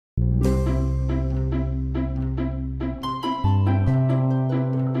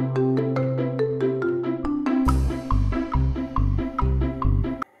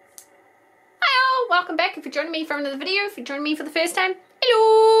ready for another video. If you join me for the first time,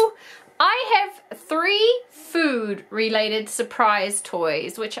 hello! I have 3 food related surprise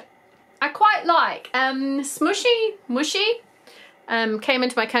toys which I quite like. Smooshy Mushy came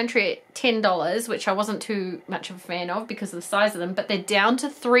into my country at $10, which I wasn't too much of a fan of because of the size of them, but they're down to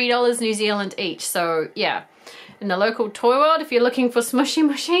 $3 New Zealand each. So yeah, in the local toy world, if you're looking for Smooshy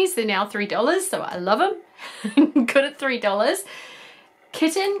Mushies, they're now $3, so I love them. Good at $3.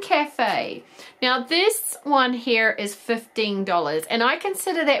 Kitten Catfe. Now this one here is $15, and I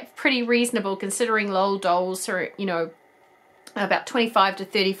consider that pretty reasonable considering LOL dolls are, you know, about $25 to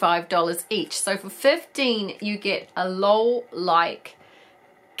 $35 each. So for $15 you get a LOL like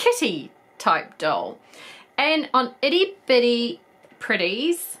kitty type doll. And on Itty Bitty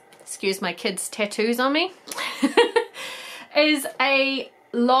Pretties, excuse my kids' tattoos on me, is a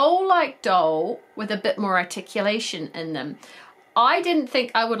LOL like doll with a bit more articulation in them. I didn't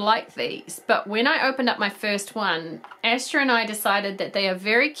think I would like these, but when I opened up my first one, Astra and I decided that they are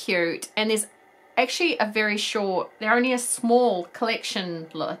very cute, and there's actually a very short, they're only a small collection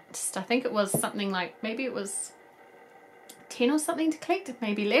list. I think it was something like, maybe it was 10 or something to collect,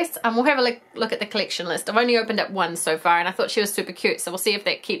 maybe less. And we'll have a look at the collection list. I've only opened up one so far, and I thought she was super cute, so we'll see if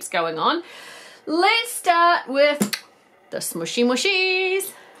that keeps going on. Let's start with the Smooshy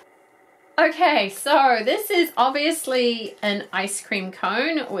Mushies. Okay, so this is obviously an ice cream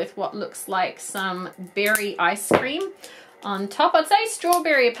cone with what looks like some berry ice cream on top. I'd say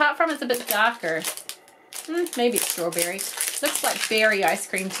strawberry, apart from it's a bit darker. Maybe it's strawberry. Looks like berry ice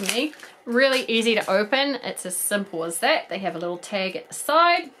cream to me. Really easy to open. It's as simple as that. They have a little tag at the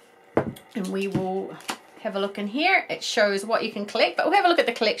side, and we will have a look in here. It shows what you can collect, but we'll have a look at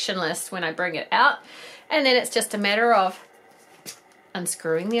the collection list when I bring it out. And then it's just a matter of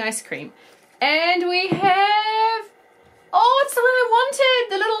unscrewing the ice cream. And we have, oh, it's the one I wanted,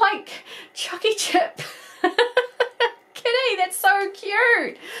 the little like Chucky chip kitty. That's so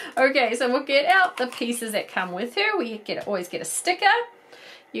cute. Okay, so we'll get out the pieces that come with her. We always get a sticker.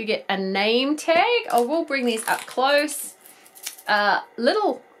 You get a name tag. Oh, we'll bring these up close.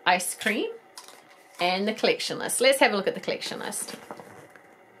 Little ice cream and the collection list. Let's have a look at the collection list.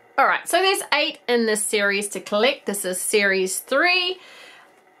 All right, so there's 8 in this series to collect. This is series 3.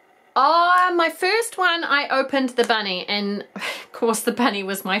 My first one, I opened the bunny, and of course the bunny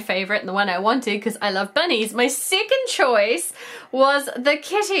was my favorite and the one I wanted because I love bunnies. My second choice was the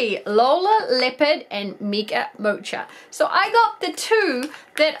kitty, Lola Leopard and Mika Mocha. So I got the 2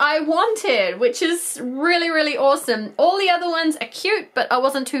 that I wanted, which is really, really awesome. All the other ones are cute, but I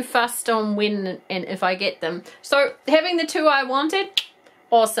wasn't too fussed on when and if I get them. So having the 2 I wanted,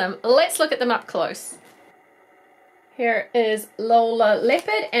 awesome. Let's look at them up close. Here is Lola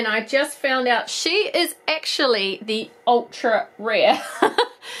Leopard, and I just found out she is actually the ultra rare.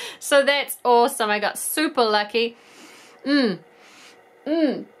 So that's awesome. I got super lucky.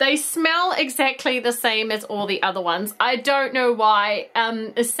 They smell exactly the same as all the other ones. I don't know why.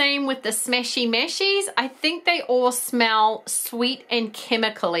 The same with the Smooshy Mushies. I think they all smell sweet and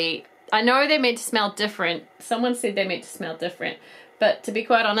chemically. I know they're meant to smell different. Someone said they're meant to smell different. But to be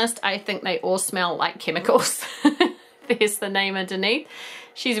quite honest, I think they all smell like chemicals. There's the name underneath.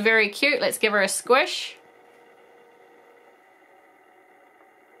 She's very cute. Let's give her a squish.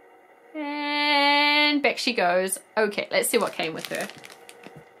 And back she goes. Okay, let's see what came with her.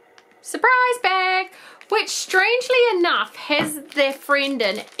 Surprise bag, which strangely enough has their friend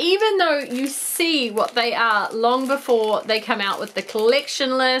in, even though you see what they are long before they come out with the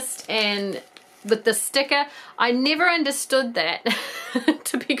collection list and with the sticker. I never understood that,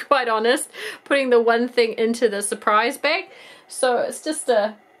 to be quite honest, putting the one thing into the surprise bag. So it's just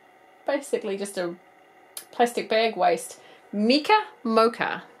basically just a plastic bag waste. Mika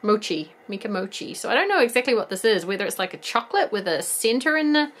Mochi. So I don't know exactly what this is, whether it's like a chocolate with a center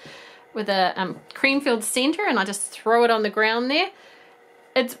in the, with a cream-filled center, and I just throw it on the ground there.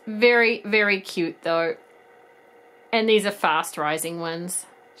 It's very, very cute though. And these are fast rising ones.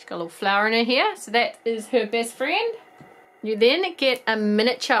 She's got a little flower in her here, so that is her best friend. You then get a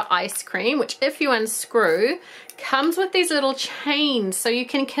miniature ice cream, which if you unscrew, comes with these little chains, so you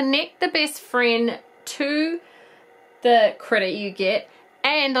can connect the best friend to the critter you get,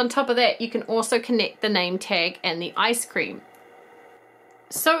 and on top of that, you can also connect the name tag and the ice cream.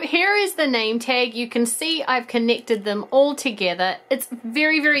 So here is the name tag. You can see I've connected them all together. It's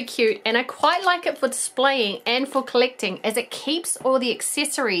very, very cute, and I quite like it for displaying and for collecting, as it keeps all the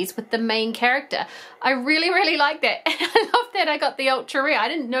accessories with the main character. I really, really like that. And I love that I got the ultra rare. I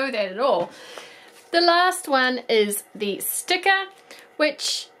didn't know that at all. The last one is the sticker,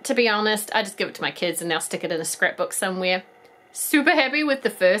 which, to be honest, I just give it to my kids and they'll stick it in a scrapbook somewhere. Super happy with the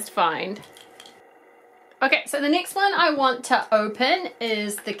first find. Okay, so the next one I want to open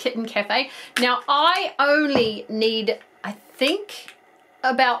is the Kitten Catfe. Now I only need, I think,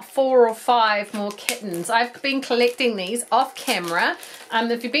 about 4 or 5 more kittens. I've been collecting these off camera.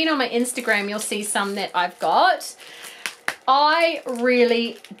 If you've been on my Instagram, you'll see some that I've got. I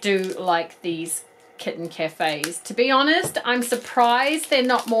really do like these Kitten Cafes. To be honest, I'm surprised they're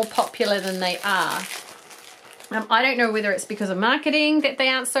not more popular than they are. I don't know whether it's because of marketing that they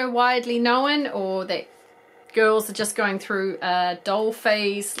aren't so widely known, or that girls are just going through a doll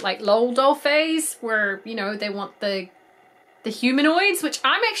phase, like lol doll phase, where, you know, they want the humanoids, which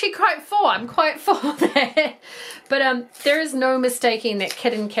I'm actually quite for. I'm quite for that. But there is no mistaking that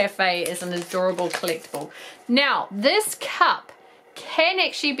Kitten Catfe is an adorable collectible. Now, this cup can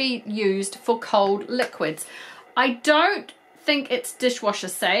actually be used for cold liquids. I don't think it's dishwasher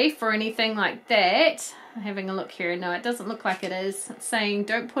safe or anything like that. I'm having a look here. No, it doesn't look like it is. It's saying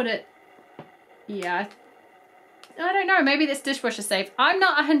don't put it... Yeah, I don't know, maybe that's dishwasher safe. I'm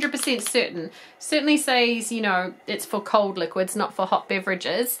not 100% certain. Certainly says, you know, it's for cold liquids, not for hot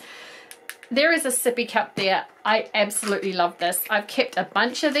beverages. There is a sippy cup there. I absolutely love this. I've kept a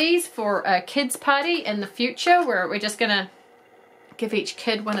bunch of these for a kids party in the future, where we're just gonna give each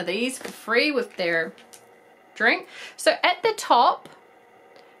kid one of these for free with their drink. So at the top,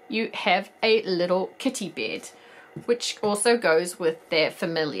 you have a little kitty bed, which also goes with their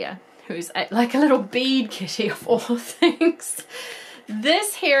familiar, who's like a little bead kitty of all things.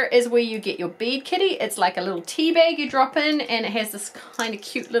 This here is where you get your bead kitty. It's like a little tea bag you drop in, and it has this kind of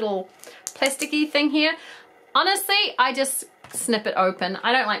cute little plasticky thing here. Honestly, I just snip it open.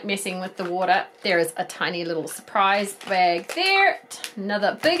 I don't like messing with the water. There is a tiny little surprise bag there,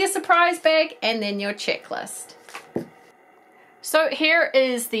 another bigger surprise bag, and then your checklist. So here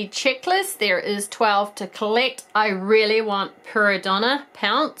is the checklist. There is 12 to collect. I really want Peridonna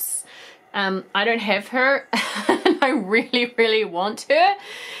Pounce. I don't have her. I really want her.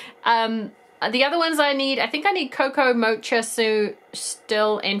 The other ones I need, I think I need Coco, Mocha, Sue,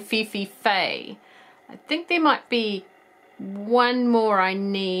 Still, and Fifi Faye. I think there might be one more I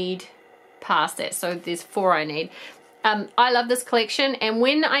need past that, so there's 4 I need. I love this collection, and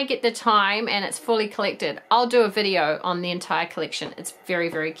when I get the time and it's fully collected, I'll do a video on the entire collection. It's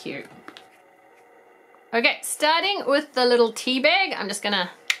very cute. Okay, starting with the little tea bag, I'm just gonna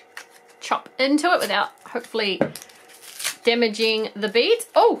chop into it without hopefully damaging the beads.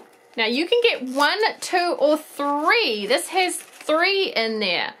 Oh, now you can get 1, 2, or 3. This has 3 in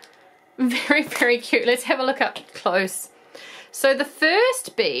there. Very cute. Let's have a look up close. So the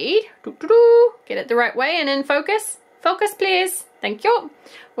first bead, get it the right way and in focus. Focus, please. Thank you.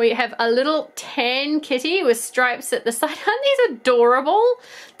 We have a little tan kitty with stripes at the side. Aren't these adorable?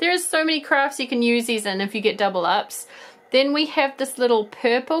 There's so many crafts you can use these in if you get double ups. Then we have this little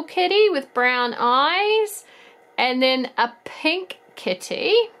purple kitty with brown eyes, and then a pink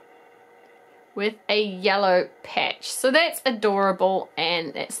kitty with a yellow patch. So that's adorable,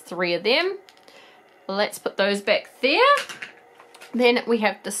 and that's 3 of them. Let's put those back there. Then we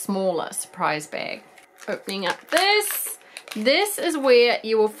have the smaller surprise bag. Opening up this. This is where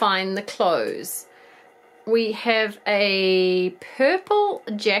you will find the clothes. We have a purple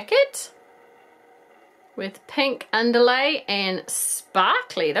jacket with pink underlay and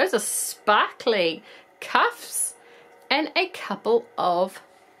sparkly. Those are sparkly cuffs, and a couple of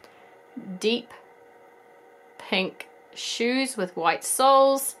deep pink shoes with white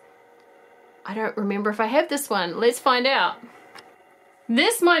soles. I don't remember if I have this one. Let's find out.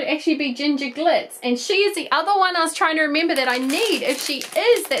 This might actually be Ginger Glitz, and she is the other one I was trying to remember that I need. If she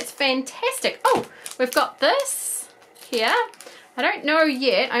is, that's fantastic. Oh, we've got this here. I don't know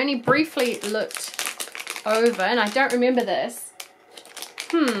yet. I only briefly looked over, and I don't remember this.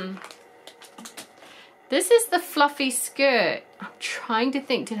 This is the fluffy skirt. I'm trying to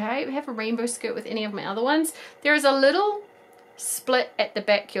think, did I have a rainbow skirt with any of my other ones? There is a little split at the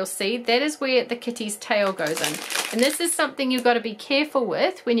back, you'll see. That is where the kitty's tail goes in. And this is something you've got to be careful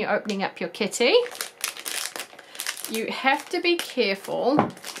with when you're opening up your kitty. You have to be careful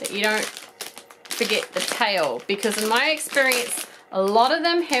that you don't forget the tail, because in my experience, a lot of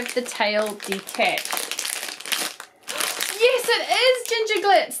them have the tail detached. Yes, it is Ginger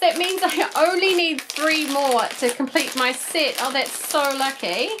Glitz. That means I only need 3 more to complete my set. Oh, that's so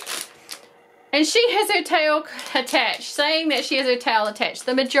lucky. And she has her tail attached, saying that she has her tail attached.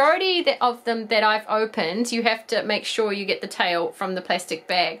 The majority of them that I've opened, you have to make sure you get the tail from the plastic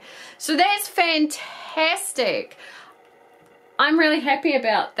bag. So that's fantastic. I'm really happy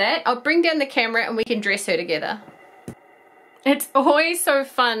about that. I'll bring down the camera and we can dress her together. It's always so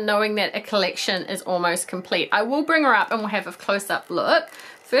fun knowing that a collection is almost complete. I will bring her up and we'll have a close-up look.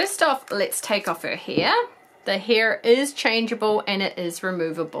 first off, let's take off her hair. The hair is changeable and it is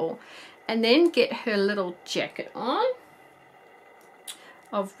removable. And then get her little jacket on,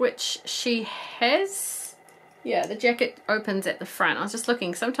 of which she has, yeah, the jacket opens at the front. I was just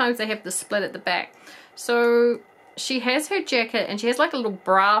looking, sometimes they have the split at the back. So she has her jacket and she has like a little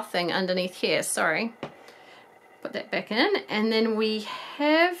bra thing underneath here, sorry. Put that back in, and then we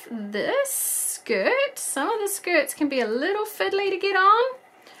have this skirt. Some of the skirts can be a little fiddly to get on.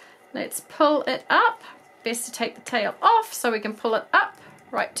 Let's pull it up. Best to take the tail off so we can pull it up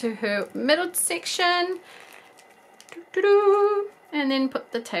right to her middle section. And then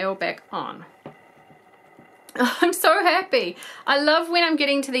put the tail back on. I'm so happy. I love when I'm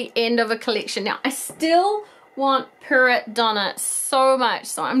getting to the end of a collection. Now, I still want Purrit Donna so much,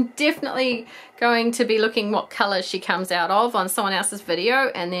 so I'm definitely going to be looking what color she comes out of on someone else's video,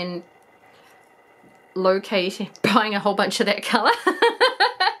 and then locate buying a whole bunch of that color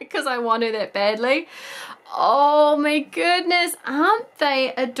because I want her that badly. Oh my goodness, aren't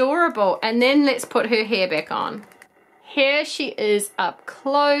they adorable? And then let's put her hair back on. Here she is up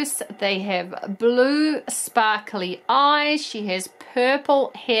close. They have blue sparkly eyes. She has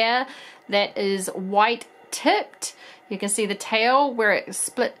purple hair that is white tipped. You can see the tail where it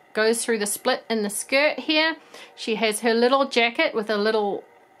goes through the split in the skirt here. She has her little jacket with a little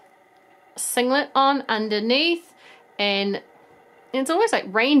singlet on underneath, and it's almost like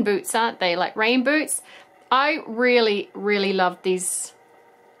rain boots, aren't they? Like rain boots. I really love these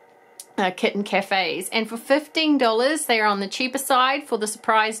Kitten Cafes, and for $15 they are on the cheaper side for the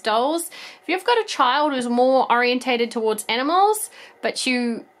surprise dolls. If you've got a child who's more orientated towards animals, but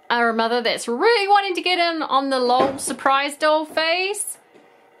you are a mother that's really wanting to get in on the LOL surprise doll phase,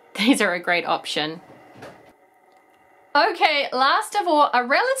 these are a great option. Okay, last of all, a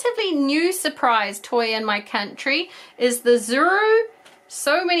relatively new surprise toy in my country is the Zuru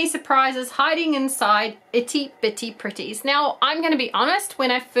So Many Surprises Hiding Inside Itty Bitty Pretties. Now, I'm going to be honest,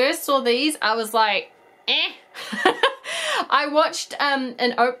 when I first saw these, I was like, eh. I watched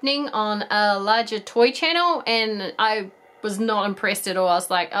an opening on a larger toy channel and I was not impressed at all. I was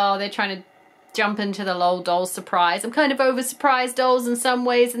like, oh, they're trying to jump into the LOL doll surprise. I'm kind of over surprise dolls in some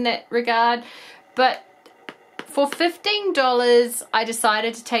ways in that regard. But for $15, I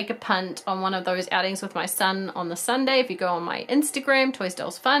decided to take a punt on one of those outings with my son on the Sunday. If you go on my Instagram, Toys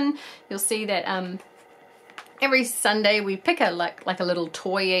Dolls Fun, you'll see that every Sunday we pick like a little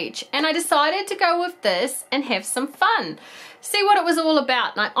toy each. And I decided to go with this and have some fun. See what it was all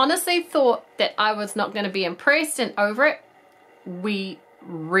about. And I honestly thought that I was not going to be impressed and over it. We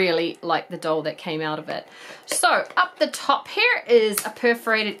really like the doll that came out of it. So up the top here is a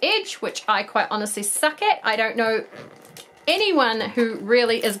perforated edge, which I quite honestly suck at. I don't know anyone who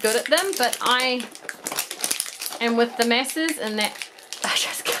really is good at them, but I am with the masses and that I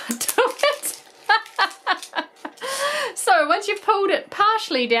just can't do it. So once you've pulled it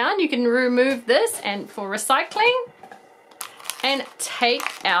partially down, you can remove this and for recycling and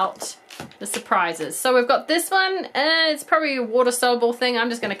take out the surprises. So we've got this one, it's probably a water soluble thing. I'm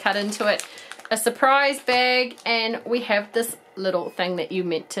just going to cut into it. A surprise bag, and we have this little thing that you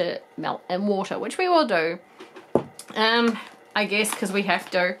meant to melt in water, which we will do. I guess because we have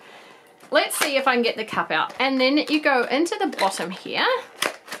to. Let's see if I can get the cup out. And then you go into the bottom here.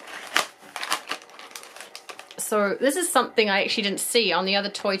 So this is something I actually didn't see on the other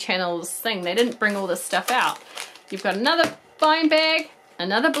toy channel's thing. They didn't bring all this stuff out. You've got another blind bag,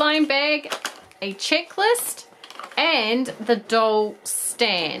 another blind bag, a checklist, and the doll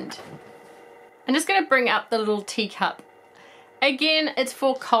stand. I'm just going to bring up the little teacup. Again, it's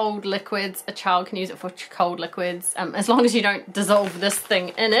for cold liquids. A child can use it for cold liquids, as long as you don't dissolve this thing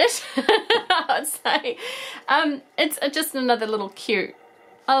in it, I'd say. It's just another little cute.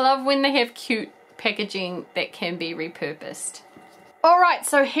 I love when they have cute packaging that can be repurposed. Alright,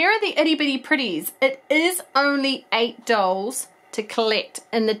 so here are the itty bitty pretties. It is only 8 dolls to collect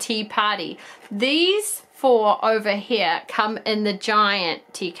in the tea party. These 4 over here come in the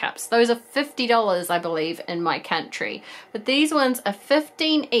giant teacups. Those are $50, I believe, in my country. But these ones are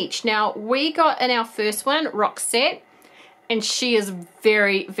 $15 each. Now, we got in our first one, Roxette, and she is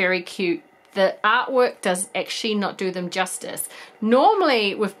very, very cute. The artwork does actually not do them justice.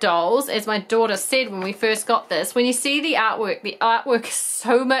 Normally with dolls, as my daughter said when we first got this, when you see the artwork is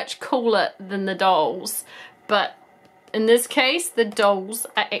so much cooler than the dolls. But in this case, the dolls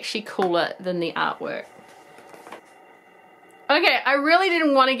are actually cooler than the artwork. Okay, I really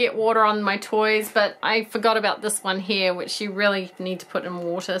didn't want to get water on my toys, but I forgot about this one here, which you really need to put in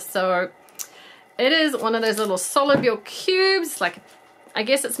water. So it is one of those little soluble cubes, like I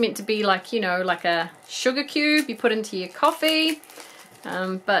guess it's meant to be like, you know, like a sugar cube you put into your coffee.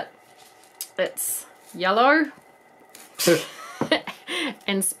 but it's yellow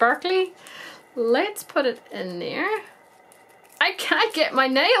and sparkly. Let's put it in there. I can't get my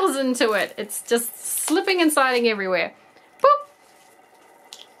nails into it. It's just slipping and sliding everywhere.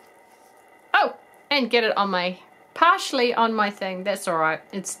 Boop. Oh, and get it on my, partially on my thing. That's all right.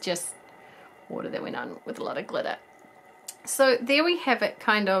 It's just water that went on with a lot of glitter. So there we have it,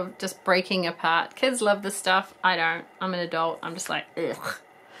 kind of just breaking apart. Kids love this stuff. I don't. I'm an adult. I'm just like, ugh.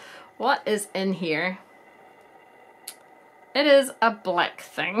 What is in here? It is a black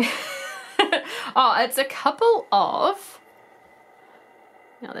thing. Oh, it's a couple of,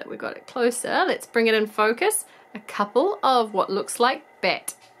 now that we got it closer, let's bring it in focus. A couple of what looks like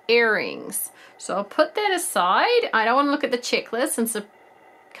bat earrings. So I'll put that aside. I don't want to look at the checklist and so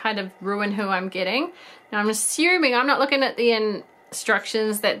kind of ruin who I'm getting. Now I'm assuming, I'm not looking at the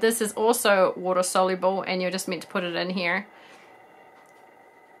instructions, that this is also water soluble and you're just meant to put it in here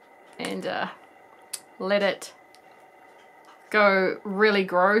and let it go really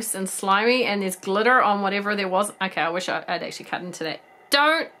gross and slimy, and there's glitter on whatever there was. Okay, I wish I'd actually cut into that.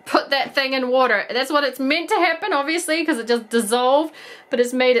 Don't put that thing in water. That's what it's meant to happen, obviously, because it just dissolved, but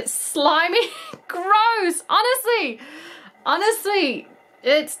it's made it slimy. Gross, honestly,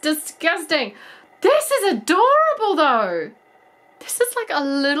 it's disgusting. This is adorable though. This is like a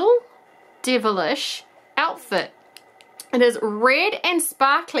little devilish outfit. It is red and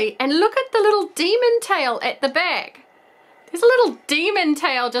sparkly, and look at the little demon tail at the back. There's a little demon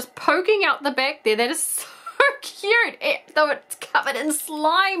tail just poking out the back there. That is so cute. Though it's covered in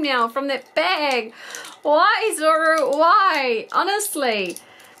slime now from that bag. Why, Zoro? Why? Honestly.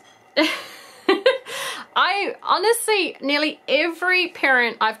 Honestly, nearly every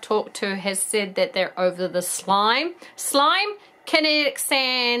parent I've talked to has said that they're over the slime. Slime, kinetic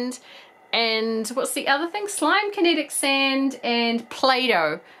sand, and what's the other thing? Slime, kinetic sand, and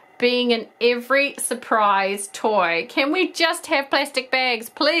Play-Doh being in every surprise toy. Can we just have plastic bags,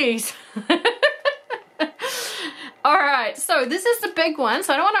 please? Alright, so this is the big one.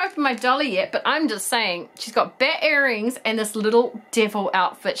 So I don't want to open my dolly yet, but I'm just saying, she's got bat earrings and this little devil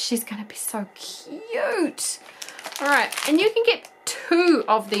outfit. She's going to be so cute. Alright, and you can get 2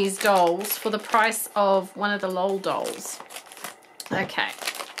 of these dolls for the price of one of the LOL dolls. Okay.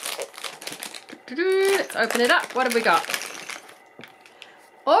 Let's open it up. What have we got?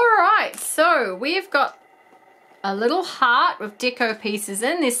 Alright, so we've got a little heart with deco pieces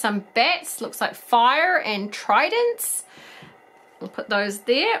in. There's some bats, looks like fire and tridents. We'll put those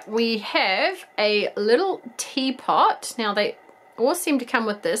there. We have a little teapot. Now they all seem to come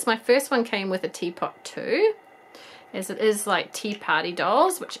with this. My first one came with a teapot too, as it is like tea party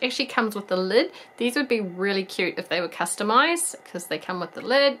dolls, which actually comes with the lid. These would be really cute if they were customized because they come with the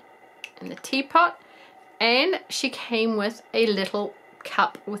lid and the teapot. And she came with a little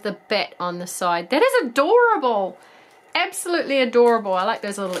cup with a bat on the side. That is adorable. Absolutely adorable. I like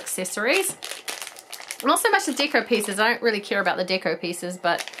those little accessories. Not so much the deco pieces. I don't really care about the deco pieces,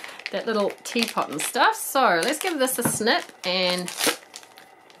 but that little teapot and stuff. So let's give this a snip and...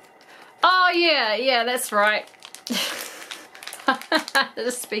 Oh yeah, that's right.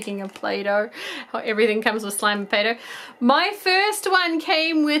 Just speaking of Play-Doh, how everything comes with slime and Play-Doh. My first one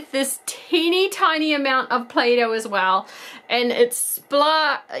came with this teeny tiny amount of Play-Doh as well, and it's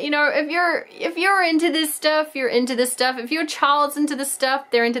you know, if you're into this stuff, you're into this stuff. If your child's into this stuff,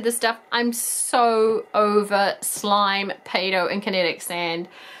 they're into this stuff. I'm so over slime, Play-Doh, and kinetic sand.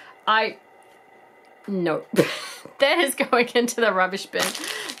 No. That is going into the rubbish bin.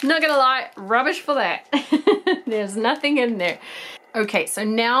 Not gonna lie, rubbish for that. There's nothing in there. Okay, so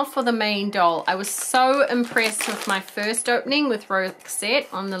now for the main doll. I was so impressed with my first opening with Rosette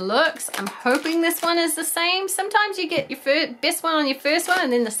on the looks. I'm hoping this one is the same. Sometimes you get your best one on your first one,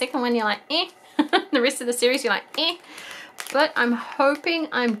 and then the second one you're like, eh. The rest of the series you're like, eh. But I'm hoping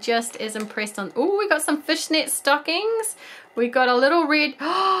I'm just as impressed on... Oh, we got some fishnet stockings. We got a little red...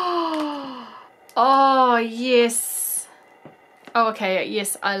 Oh, yes. Oh, okay,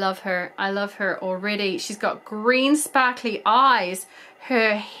 yes, I love her. I love her already. She's got green sparkly eyes.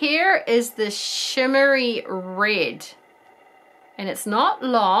 Her hair is this shimmery red. And it's not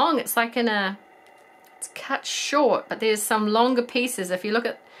long. It's like it's cut short, but there's some longer pieces. If you look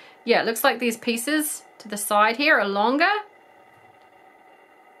at, yeah, it looks like these pieces to the side here are longer.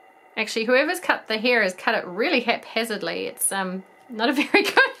 Actually, whoever's cut the hair has cut it really haphazardly. It's not a very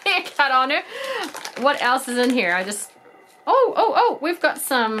good haircut on her. What else is in here? Oh, we've got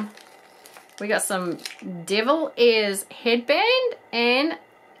some devil ears headband and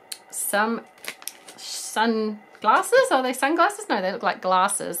some sunglasses. Are they sunglasses? No, they look like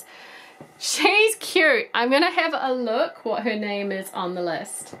glasses. She's cute. I'm gonna have a look what her name is on the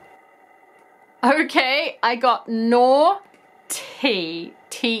list. Okay, I got Naughty,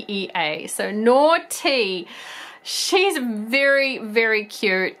 T-E-A. So Naughty. She's very, very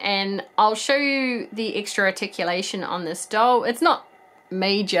cute, and I'll show you the extra articulation on this doll. It's not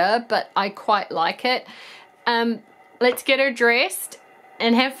major, but I quite like it. Let's get her dressed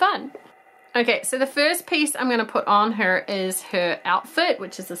and have fun. Okay, so the first piece I'm going to put on her is her outfit,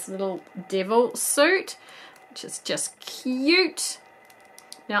 which is this little devil suit, which is just cute.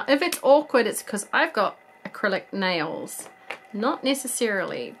 Now, if it's awkward, it's because I've got acrylic nails, not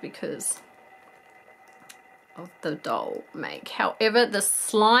necessarily because of the doll make. However, the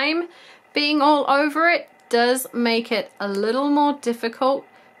slime being all over it does make it a little more difficult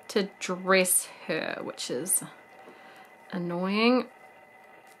to dress her, which is annoying.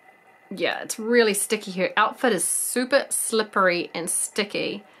 Yeah, it's really sticky. Her outfit is super slippery and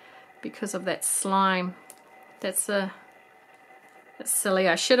sticky because of that slime. That's silly.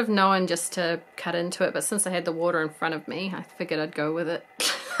 I should have known just to cut into it, but since I had the water in front of me, I figured I'd go with it.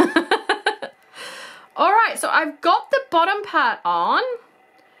 Alright, so I've got the bottom part on.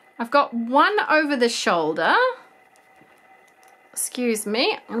 I've got one over the shoulder. Excuse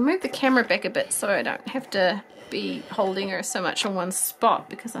me. I'll move the camera back a bit so I don't have to be holding her so much on one spot,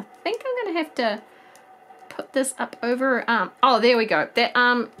 because I think I'm going to have to put this up over her arm. Oh, there we go. That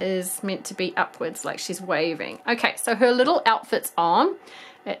arm is meant to be upwards, like she's waving. Okay, so her little outfit's on.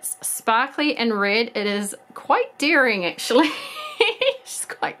 It's sparkly and red. It is quite daring, actually. She's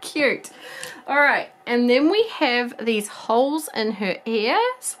quite cute. Alright, and then we have these holes in her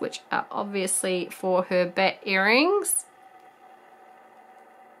ears, which are obviously for her bat earrings.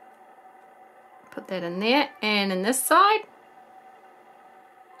 Put that in there, and in this side.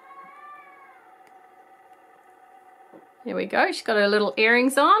 There we go, she's got her little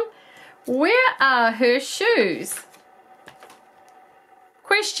earrings on. Where are her shoes?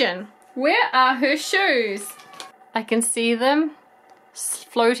 Question, where are her shoes? I can see them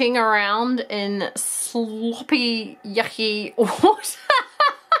floating around in sloppy, yucky water.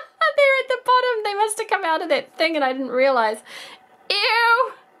 They're at the bottom. They must have come out of that thing and I didn't realize.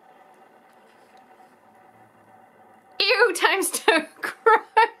 Ew! Ew times 2.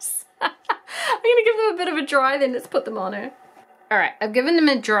 Gross. I'm gonna give them a bit of a dry, then let's put them on her. Alright, I've given them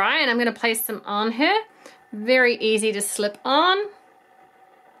a dry and I'm gonna place them on her. Very easy to slip on.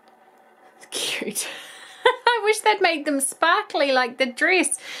 Cute. I wish they'd made them sparkly like the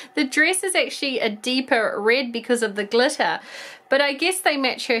dress. The dress is actually a deeper red because of the glitter, but I guess they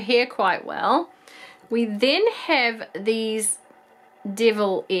match her hair quite well. We then have these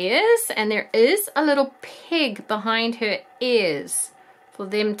devil ears, and there is a little peg behind her ears for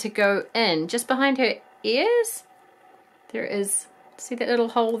them to go in. Just behind her ears there is, see that little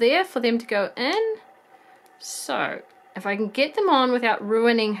hole there for them to go in. So if I can get them on without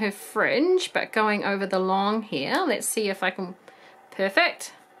ruining her fringe but going over the long hair, let's see if I can.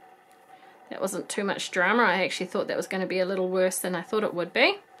 Perfect. That wasn't too much drama. I actually thought that was going to be a little worse than I thought it would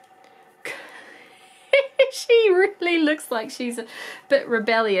be. She really looks like she's a bit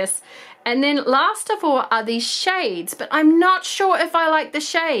rebellious. And then last of all are these shades, but I'm not sure if I like the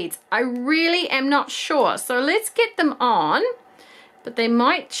shades. I really am not sure. So let's get them on, but they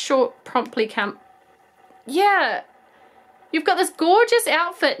might promptly come. Yeah, you've got this gorgeous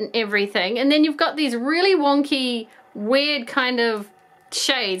outfit and everything, and then you've got these really wonky, weird kind of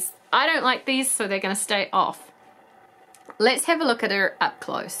shades. I don't like these, so they're going to stay off. Let's have a look at her up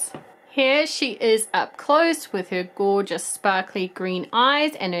close. Here she is up close with her gorgeous sparkly green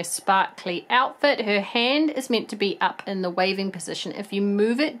eyes and her sparkly outfit. Her hand is meant to be up in the waving position. If you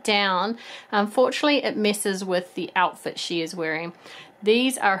move it down, unfortunately it messes with the outfit she is wearing.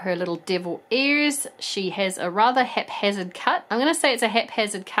 These are her little devil ears. She has a rather haphazard cut. I'm going to say it's a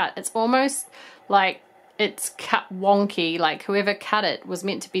haphazard cut. It's almost like it's cut wonky, like whoever cut it was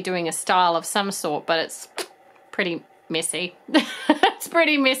meant to be doing a style of some sort, but it's pretty messy. It's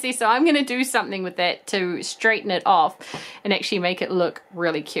pretty messy, so I'm going to do something with that to straighten it off and actually make it look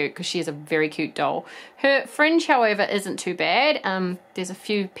really cute, because she is a very cute doll. Her fringe, however, isn't too bad. There's a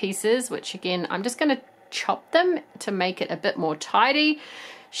few pieces which, again, I'm just going to chop them to make it a bit more tidy.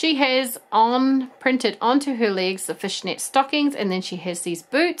 She has printed onto her legs the fishnet stockings, and then she has these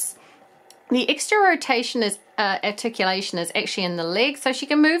boots. The extra rotation is articulation is actually in the legs, so she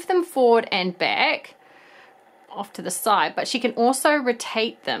can move them forward and back off to the side, but she can also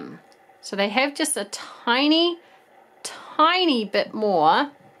rotate them, so they have just a tiny bit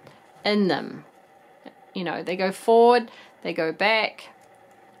more in them. You know, they go forward, they go back,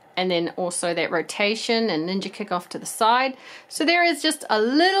 and then also that rotation and ninja kick off to the side. So there is just a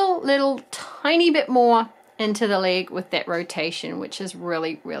little tiny bit more into the leg with that rotation, which is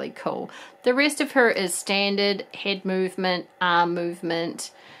really, really cool. The rest of her is standard head movement, arm movement.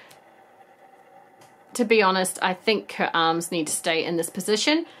 To be honest, I think her arms need to stay in this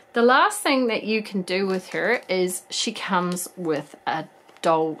position. The last thing that you can do with her is she comes with a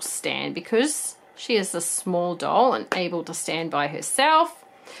doll stand because she is a small doll and able to stand by herself.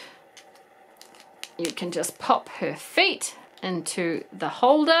 You can just pop her feet into the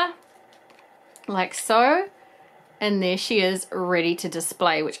holder like so, and there she is ready to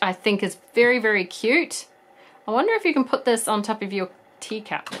display, which I think is very, very cute. I wonder if you can put this on top of your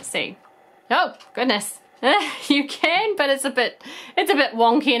teacup. Let's see. Oh goodness, you can, but it's a bit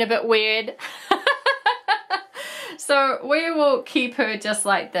wonky and a bit weird. So we will keep her just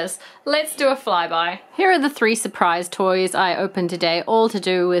like this. Let's do a flyby. Here are the 3 surprise toys I opened today, all to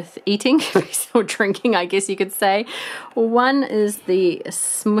do with eating or drinking, I guess you could say. One is the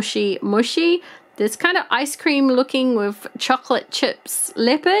Smooshy Mushy. This kind of ice cream looking with chocolate chips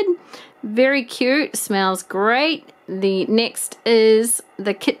leopard. Very cute, smells great. The next is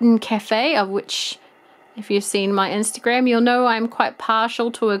the Kitten Catfe, of which, if you've seen my Instagram, you'll know I'm quite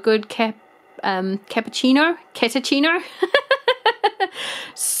partial to a good cappuccino.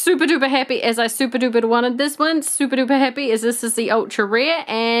 Super duper happy as I super duper wanted this one. Super duper happy as this is the ultra rare,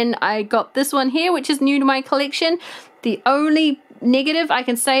 and I got this one here, which is new to my collection. The only negative I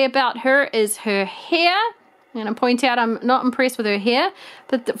can say about her is her hair. I'm going to point out I'm not impressed with her hair,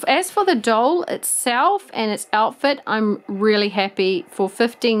 but as for the doll itself and its outfit, I'm really happy. For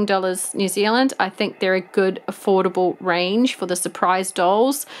 $15 New Zealand, I think they're a good affordable range for the surprise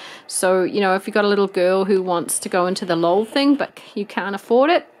dolls. So, you know, if you've got a little girl who wants to go into the LOL thing, but you can't afford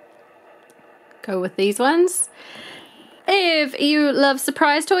it, go with these ones. If you love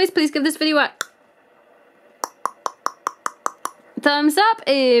surprise toys, please give this video a thumbs up.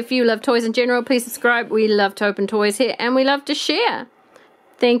 If you love toys in general, please subscribe. We love to open toys here and we love to share.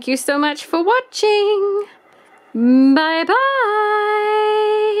 Thank you so much for watching. Bye bye.